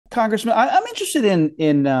Congressman, I'm interested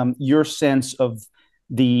in your sense of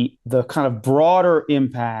the kind of broader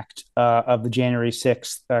impact of the January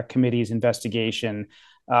 6th committee's investigation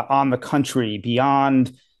on the country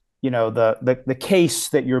beyond, the case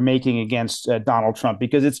that you're making against Donald Trump,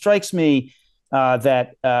 because it strikes me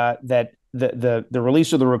that the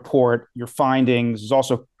release of the report, your findings, is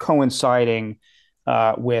also coinciding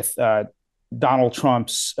with Donald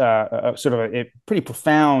Trump's sort of a pretty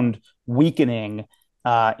profound weakening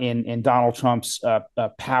in Donald Trump's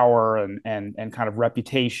power and kind of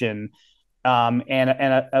reputation,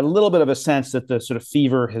 and a little bit of a sense that the sort of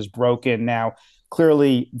fever has broken. Now,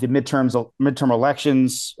 clearly, the midterm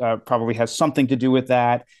elections probably has something to do with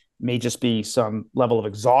that. May just be some level of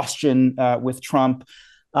exhaustion with Trump.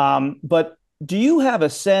 But do you have a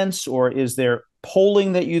sense, or is there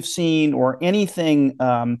polling that you've seen, or anything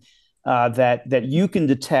that you can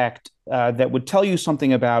detect that would tell you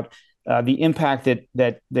something about the impact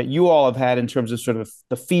that you all have had in terms of sort of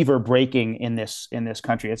the fever breaking in this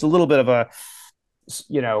country? It's a little bit of a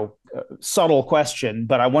subtle question,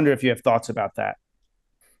 but I wonder if you have thoughts about that.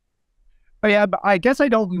 Oh, yeah, but I guess I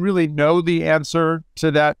don't really know the answer to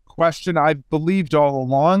that question. I've believed all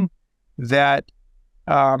along that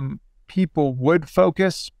people would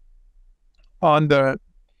focus on the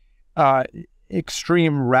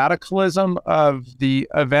extreme radicalism of the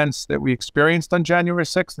events that we experienced on January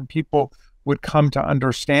 6th, and people would come to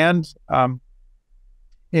understand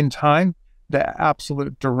in time the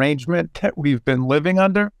absolute derangement that we've been living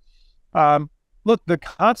under. Look, the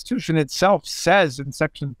Constitution itself says in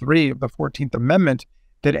Section 3 of the 14th Amendment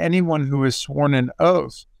that anyone who has sworn an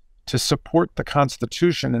oath to support the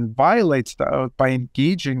Constitution and violates the oath by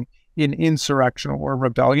engaging in insurrection or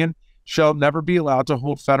rebellion shall never be allowed to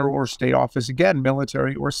hold federal or state office again,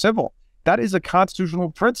 military or civil. That is a constitutional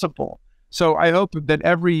principle. So I hope that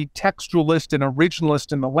every textualist and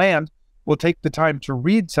originalist in the land will take the time to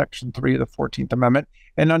read Section 3 of the 14th Amendment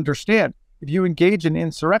and understand, if you engage in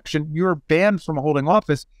insurrection, you're banned from holding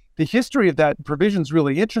office. The history of that provision is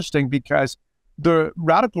really interesting because the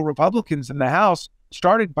radical Republicans in the House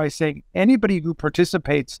started by saying anybody who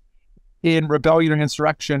participates in rebellion or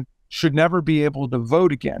insurrection should never be able to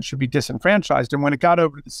vote again, should be disenfranchised. And when it got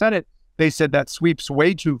over to the Senate, they said that sweeps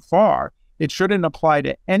way too far. It shouldn't apply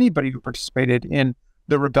to anybody who participated in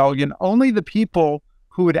the rebellion, only the people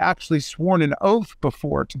who had actually sworn an oath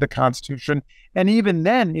before to the Constitution. And even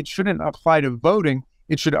then, it shouldn't apply to voting.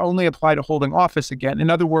 It should only apply to holding office again. In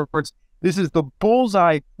other words, this is the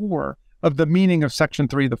bullseye core of the meaning of Section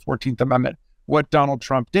 3 of the 14th Amendment, what Donald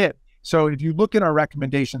Trump did. So if you look at our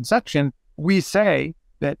recommendation section, we say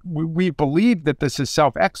that we believe that this is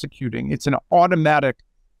self-executing. It's an automatic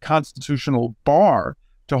constitutional bar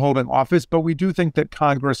to holding office, but we do think that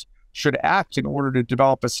Congress should act in order to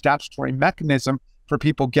develop a statutory mechanism for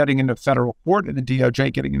people getting into federal court and the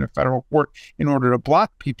DOJ getting into federal court in order to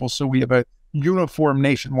block people, so we have a uniform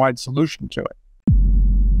nationwide solution to it.